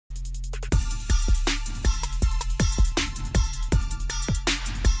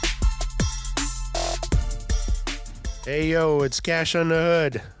Hey, yo, it's Cash on the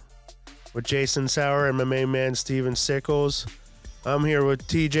Hood with Jason Sauer and my main man, Steven Sickles. I'm here with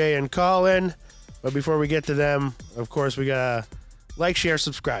TJ and Colin. But before we get to them, of course, we gotta like, share,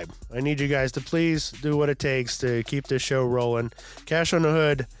 subscribe. I need you guys to please do what it takes to keep this show rolling. Cash on the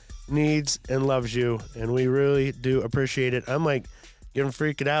Hood needs and loves you, and we really do appreciate it. I'm like getting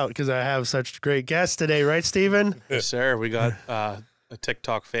freaked out because I have such great guests today, right, Steven? Yes, sir. We got a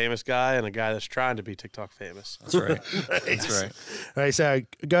TikTok famous guy and a guy that's trying to be TikTok famous. That's right. Nice. That's right. All right, so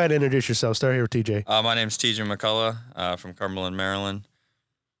go ahead and introduce yourself. Start here with TJ. My name's TJ McCullough from Cumberland, Maryland.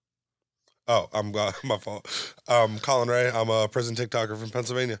 Oh, my fault. Colin Rea. I'm a prison TikToker from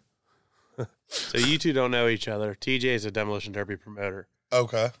Pennsylvania. So you two don't know each other. TJ is a Demolition Derby promoter.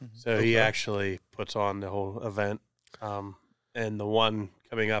 Okay. So he actually puts on the whole event. And the one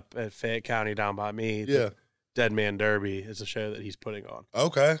coming up at Fayette County down by me, the Deadman Derby, is a show that he's putting on.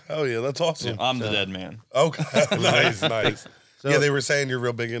 Okay. Oh, yeah. That's awesome. I'm the dead man. Okay. Nice. So, yeah, they were saying you're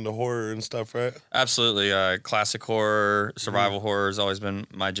real big into horror and stuff, right? Absolutely. Classic horror, survival horror has always been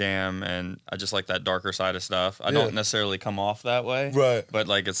my jam, and I just like that darker side of stuff. I don't necessarily come off that way. Right. But,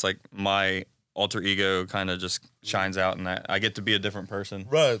 like, it's like my alter ego kind of just shines out, and I get to be a different person.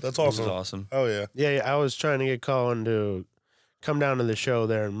 Right. That's awesome. Which is awesome. Oh, yeah. yeah, I was trying to get Colin to come down to the show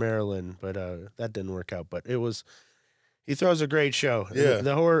there in Maryland, but that didn't work out. But he throws a great show. Yeah.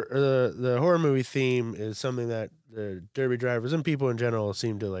 The horror movie theme is something that the derby drivers and people in general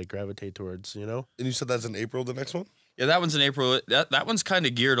seem to like gravitate towards, you know? And you said that's in April, the next one? Yeah, that one's in April. That one's kind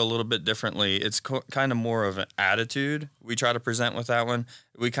of geared a little bit differently. It's kind of more of an attitude we try to present with that one.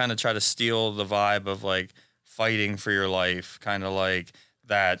 We kind of try to steal the vibe of like fighting for your life, kind of like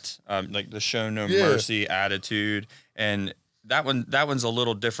that, like the show no mercy attitude. And that one's a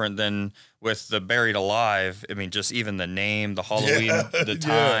little different than with the Buried Alive. I mean, just even the name, the Halloween, the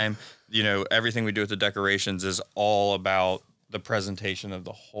time, you know, everything we do with the decorations is all about the presentation of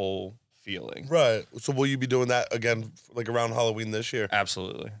the whole feeling. Right. So will you be doing that again, like around Halloween this year?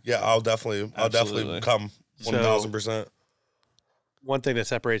 Absolutely. Yeah, I'll definitely come 1,000%. One thing that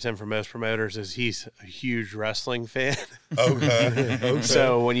separates him from most promoters is he's a huge wrestling fan. Okay.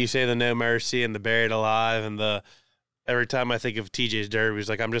 So when you say the No Mercy and the Buried Alive and every time I think of TJ's Derby, he's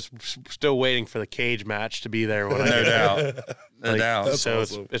like, I'm just still waiting for the cage match to be there. When No doubt. No doubt. So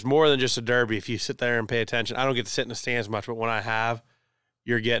awesome. it's more than just a derby. If you sit there and pay attention, I don't get to sit in the stands much, but when I have,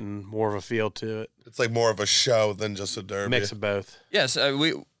 you're getting more of a feel to it. It's like more of a show than just a derby. Mix of both. Yes,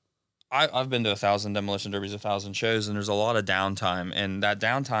 I've been to 1,000 demolition derbies, 1,000 shows, and there's a lot of downtime, and that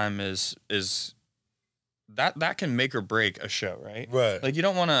downtime is that can make or break a show, right? Right. Like you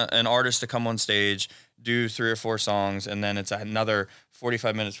don't want an artist to come on stage, do 3 or 4 songs, and then it's another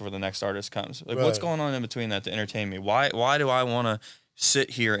 45 minutes before the next artist comes. Like what's going on in between that to entertain me? Why do I want to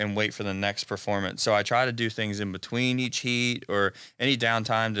sit here and wait for the next performance? So I try to do things in between each heat or any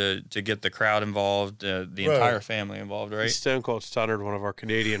downtime to get the crowd involved, the entire family involved, right? Stone Cold Stunnered one of our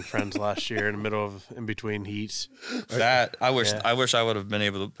Canadian friends last year in the middle of in between heats. That I wish I would have been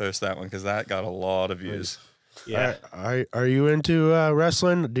able to post that one because that got a lot of views. Yeah. Are you into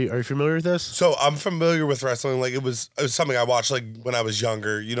wrestling? Are you familiar with this? So I'm familiar with wrestling. Like it was something I watched like when I was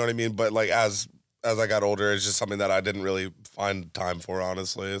younger. You know what I mean? But like as I got older, it's just something that I didn't really find time for,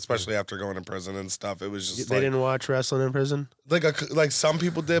 honestly. Especially after going to prison and stuff. It was just They didn't watch wrestling in prison? like some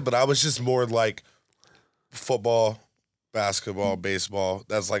people did, but I was just more like football, basketball, baseball.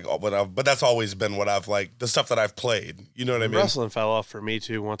 That's like but that's always been what I've like the stuff that I've played. You know what I mean? Wrestling fell off for me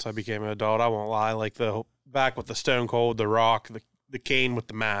too once I became an adult. I won't lie. Like back with the Stone Cold, the Rock, the Kane with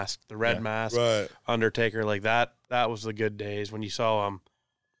the mask, the red mask, Undertaker, like that was the good days when you saw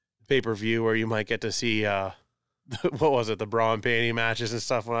pay-per-view where you might get to see what was it, the bra and panty matches and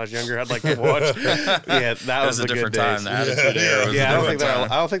stuff when I was younger. I'd like to watch. Yeah, that was a the different good time. days. The Attitude Era was I I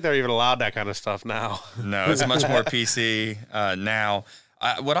don't think they're even allowed that kind of stuff now. No, it's much more PC now.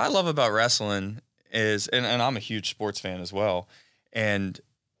 What I love about wrestling is, and I'm a huge sports fan as well, and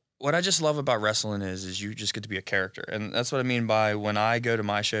what I just love about wrestling is you just get to be a character, and that's what I mean by when I go to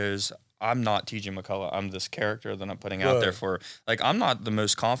my shows. I'm not TJ McCullough. I'm this character that I'm putting out there for. Like, I'm not the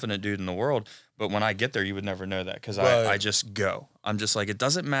most confident dude in the world, but when I get there, you would never know that because I just go. I'm just like, it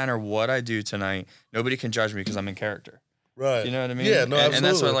doesn't matter what I do tonight. Nobody can judge me because I'm in character. Right. You know what I mean? Yeah, no, absolutely. And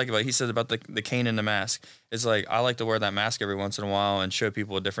that's what I like about it. He said about the cane and the mask. It's like, I like to wear that mask every once in a while and show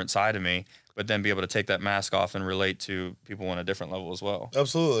people a different side of me, but then be able to take that mask off and relate to people on a different level as well.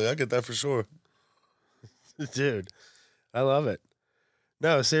 Absolutely. I get that for sure. Dude, I love it.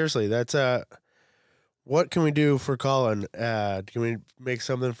 No, seriously, that's What can we do for Colin? Can we make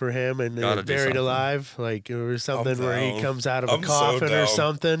something for him and buried alive, like or something where he comes out of a coffin or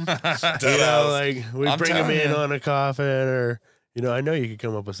something? You know, like we bring him in on a coffin, or I know you could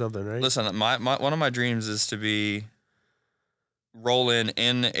come up with something, right? Listen, one of my dreams is to roll in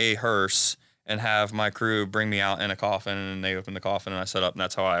a hearse and have my crew bring me out in a coffin, and they open the coffin and I set up, and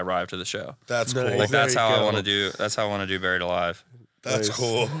that's how I arrive to the show. That's cool. Like that's how I want to do. That's how I want to do Buried Alive. That's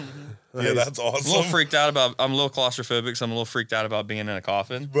cool. Yeah, that's awesome. I'm a little freaked out about. I'm a little claustrophobic, so I'm a little freaked out about being in a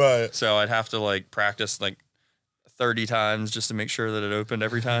coffin. Right. So I'd have to like practice like 30 times just to make sure that it opened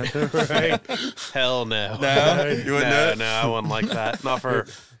every time. Right. Hell no. No, you wouldn't do it? No, I wouldn't like that. Not for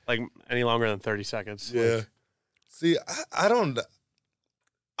like any longer than 30 seconds. Yeah. Like, see, I don't.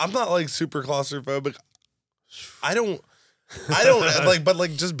 I'm not like super claustrophobic. I don't like, but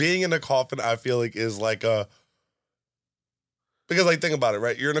like just being in a coffin, I feel like is like a. Because like think about it,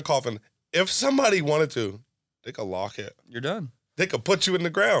 right? You're in a coffin. If somebody wanted to, they could lock it. You're done. They could put you in the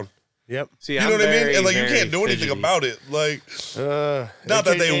ground. Yep. See, you know what I mean? And like you can't do anything about it. Like not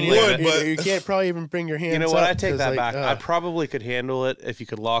that they would, but you can't probably even bring your hands. You know what? Up I take that back. I I probably could handle it if you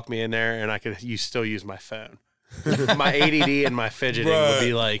could lock me in there, and I could still use my phone. My ADD and my fidgeting would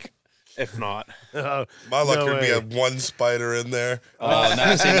be like, if not. My luck would be one spider in there. Oh,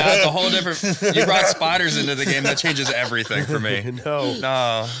 no, see, that's a whole different. You brought spiders into the game. That changes everything for me. No,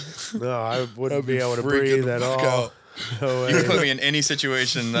 I wouldn't be able to breathe at all. No you can put me in any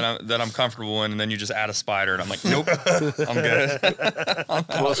situation that I'm comfortable in, and then you just add a spider, and I'm like, nope, I'm good.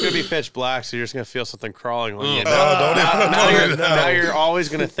 Well, it's gonna be pitch black, so you're just gonna feel something crawling on you. Now you're always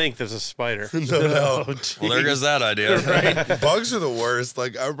gonna think there's a spider. No. Well, there goes that idea. Right? Bugs are the worst.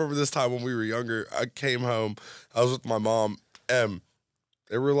 Like I remember this time when we were younger. I came home. I was with my mom, and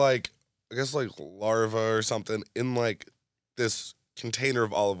they were like, I guess like larvae or something in like this container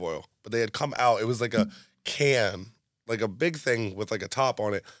of olive oil, but they had come out. It was like a can. Like a big thing with like a top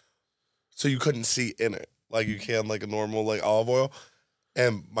on it, so you couldn't see in it like you can like a normal like olive oil.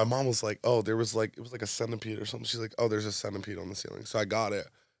 And my mom was like, "Oh, there was like it was like a centipede or something." She's like, "Oh, there's a centipede on the ceiling." So I got it.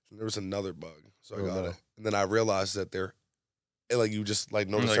 And there was another bug, so I got it. And then I realized that like you just like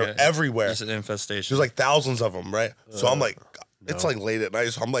notice they're everywhere. Just an infestation. There's like thousands of them, right? So I'm like, it's like late at night,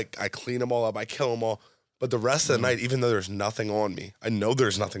 so I'm like, I clean them all up, I kill them all. But the rest of the night, even though there's nothing on me, I know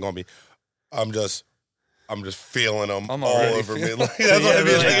there's nothing on me. I'm just feeling them all over me. Like, that's what I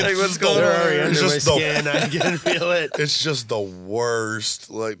mean. Like, what's going on? It's just the skin. I can feel it. It's just the worst.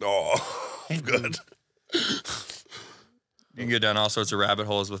 Like, I'm good. You can go down all sorts of rabbit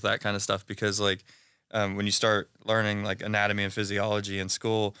holes with that kind of stuff because, like, when you start learning like anatomy and physiology in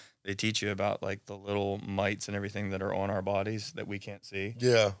school, they teach you about like the little mites and everything that are on our bodies that we can't see.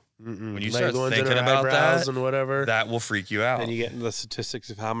 Yeah. When you start thinking about that and whatever, that will freak you out. And you get into the statistics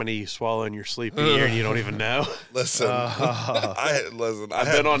of how many you swallow in your sleep a year, and you don't even know. Listen, I've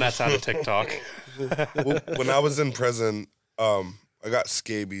been on that side of TikTok. When I was in prison, I got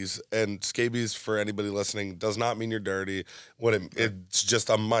scabies, and scabies, for anybody listening, does not mean you're dirty. It's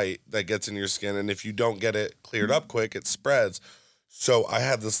just a mite that gets in your skin, and if you don't get it cleared up quick, it spreads. So I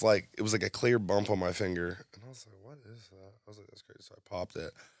had this it was like a clear bump on my finger, and I was like, "What is that?" I was like, "That's crazy." So I popped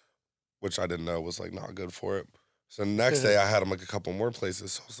it, which I didn't know was like not good for it. So the next day I had them like a couple more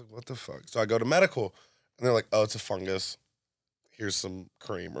places. So I was like, "What the fuck?" So I go to medical, and they're like, "Oh, it's a fungus. Here's some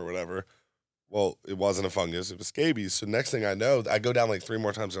cream or whatever." Well, it wasn't a fungus. It was scabies. So next thing I know, I go down like 3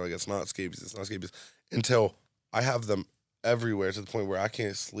 more times. They're like, "It's not scabies. It's not scabies." Until I have them everywhere to the point where I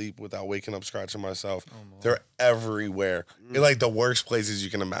can't sleep without waking up scratching myself. They're everywhere. In like the worst places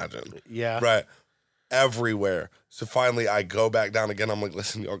you can imagine. Yeah. Right. Everywhere. So finally I go back down again. I'm like,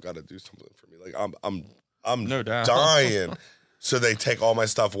 "Listen, y'all gotta do something for me. Like I'm no doubt dying." So they take all my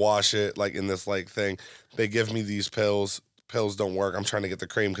stuff, wash it like in this like thing. They give me these pills. Pills don't work. I'm trying to get the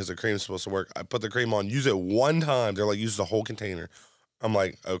cream because the cream's supposed to work. I put the cream on, use it one time. They're like, use the whole container. I'm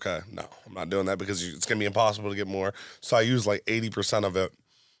like, okay, no, I'm not doing that because it's going to be impossible to get more. So I use like 80% of it.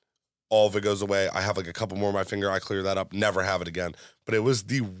 All of it goes away. I have like a couple more on my finger. I clear that up. Never have it again. But it was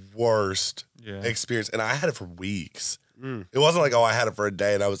the worst experience. And I had it for weeks. It wasn't like, I had it for a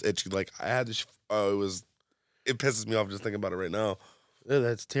day and I was itchy. Like I had this, it pisses me off just thinking about it right now. Yeah,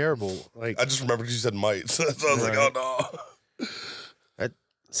 that's terrible. Like I just remembered you said mites. So I was like, oh no. That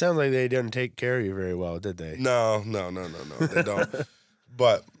sounds like they didn't take care of you very well, did they? No, they don't.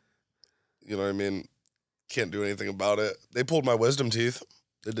 But, you know what I mean? Can't do anything about it. They pulled my wisdom teeth.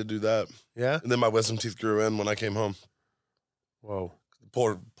 They did do that. Yeah? And then my wisdom teeth grew in when I came home. Whoa.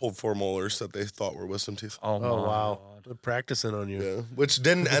 Pulled 4 molars that they thought were wisdom teeth. Oh wow. They're practicing on you. Yeah. Which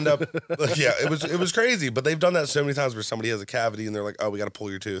didn't end up, it was crazy. But they've done that so many times where somebody has a cavity and they're like, "Oh, we got to pull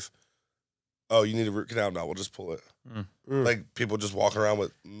your tooth." oh, you need a root canal? No, we'll just pull it. Like people just walking around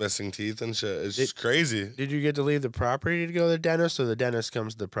with missing teeth and shit. It's just crazy. Did you get to leave the property to go to the dentist, or the dentist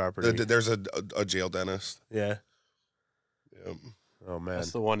comes to the property? There's a jail dentist. Yeah. Yep. Oh man,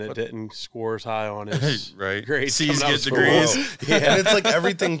 that's the one that didn't score as high on his right. grades. C's get degrees. Yeah, and it's like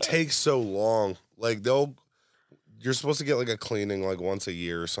everything takes so long. Like you're supposed to get like a cleaning like once a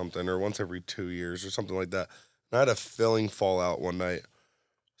year or something, or once every 2 years or something like that. And I had a filling fallout one night,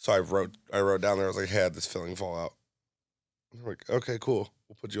 so I wrote down there. I was like, hey, I had this filling fallout. I'm like, okay, cool.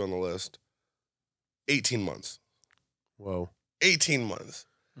 We'll put you on the list. 18 months. Whoa. 18 months.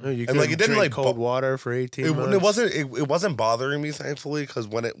 No, you and like it didn't like cold water for 18 months. It wasn't bothering me, thankfully, because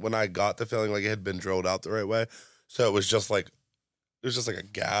when I got the feeling, like it had been drilled out the right way, so it was just like a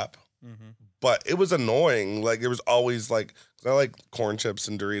gap. But it was annoying. Like there was always like, 'cause I like corn chips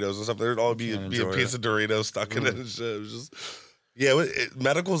and Doritos and stuff. There'd always be a piece of Doritos stuck in it and shit. It was just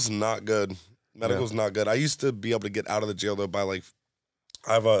medical's not good. Medical's not good. I used to be able to get out of the jail though by like,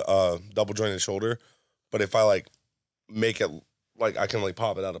 I have a double jointed shoulder, but if I like make it like I can like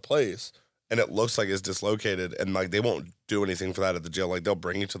pop it out of place and it looks like it's dislocated, and like they won't do anything for that at the jail. Like they'll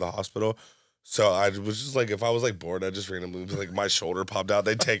bring you to the hospital. So I was just like, if I was like bored, I just randomly like my shoulder popped out.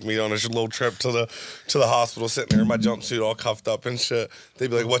 They'd take me on a little trip to the hospital, sitting there in my jumpsuit all cuffed up and shit. They'd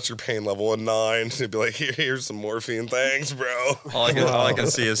be like, "What's your pain level?" A 9. They'd be like, "Here's some morphine, thanks, bro." All I can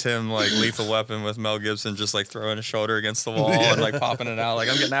see is him like Lethal Weapon with Mel Gibson, just like throwing his shoulder against the wall and like popping it out. Like,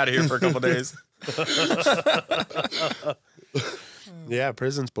 I'm getting out of here for a couple days. Yeah,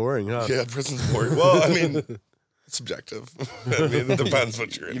 prison's boring, huh? Yeah, prison's boring. Well, I mean, it's subjective. I mean, it depends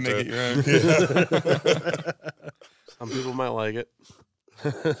what you're into. You make it your own. Yeah. Some people might like it.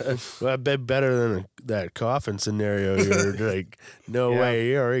 Well, I bet better than that coffin scenario. You're like, no way.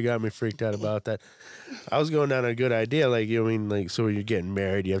 You already got me freaked out about that. I was going down a good idea. Like, you know, I mean, like, so when you're getting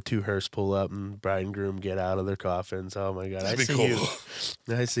married, you have 2 hearse pull up and bride and groom get out of their coffins. Oh my God. That'd be cool.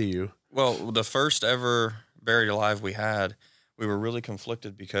 I see you. Well, the first ever Buried Alive we had, we were really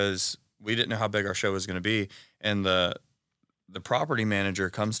conflicted because we didn't know how big our show was going to be. And the property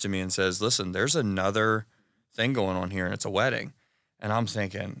manager comes to me and says, "Listen, there's another thing going on here, and it's a wedding." And I'm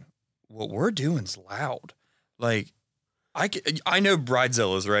thinking, what we're doing's loud. Like, I know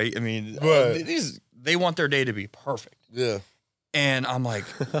bridezillas, right? I mean, they want their day to be perfect. Yeah. And I'm like,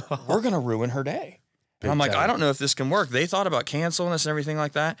 we're going to ruin her day. And I'm like, I don't know if this can work. They thought about canceling this and everything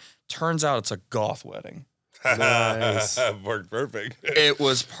like that. Turns out it's a goth wedding. Nice. Worked perfect. It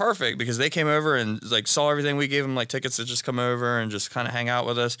was perfect because they came over and like saw everything. We gave them like tickets to just come over and just kind of hang out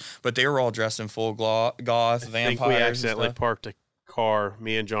with us. But they were all dressed in full goth vampires. I think we accidentally parked a car,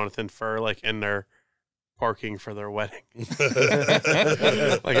 me and Jonathan Furr, like in their parking for their wedding.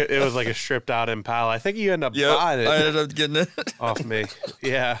 Like it was like a stripped out Impala. I think you ended up buying it. I ended up getting it off me.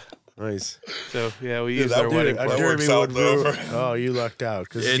 Yeah. Nice. So yeah, we used their wedding. A party. derby would ruin. Oh, you lucked out.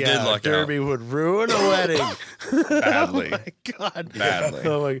 It did luck out. Derby would ruin a wedding. badly. Oh my God. Badly.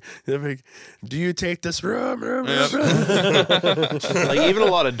 Oh my. Do you take this room? Like even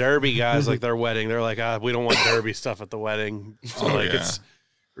a lot of derby guys, like their wedding, they're like, we don't want derby stuff at the wedding. So like it's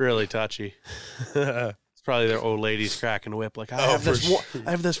really touchy. It's probably their old ladies cracking a whip, like I have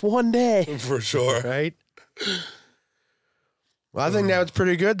this one day For sure. right? Well, I think that was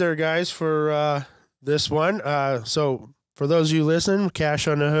pretty good there, guys, for this one. So for those of you listening, Cash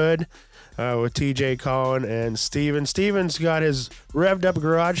on the Hood with TJ, Colin, and Steven. Steven's got his revved up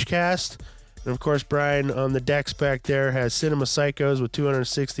garage cast. And, of course, Brian on the decks back there has Cinema Psychos with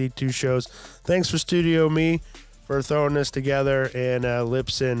 262 shows. Thanks for StudioME for throwing this together, and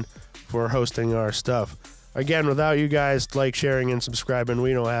Lipson for hosting our stuff. Again, without you guys like, sharing, and subscribing,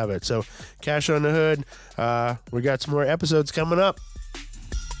 we don't have it. So, Cash on the Hood, we got some more episodes coming up.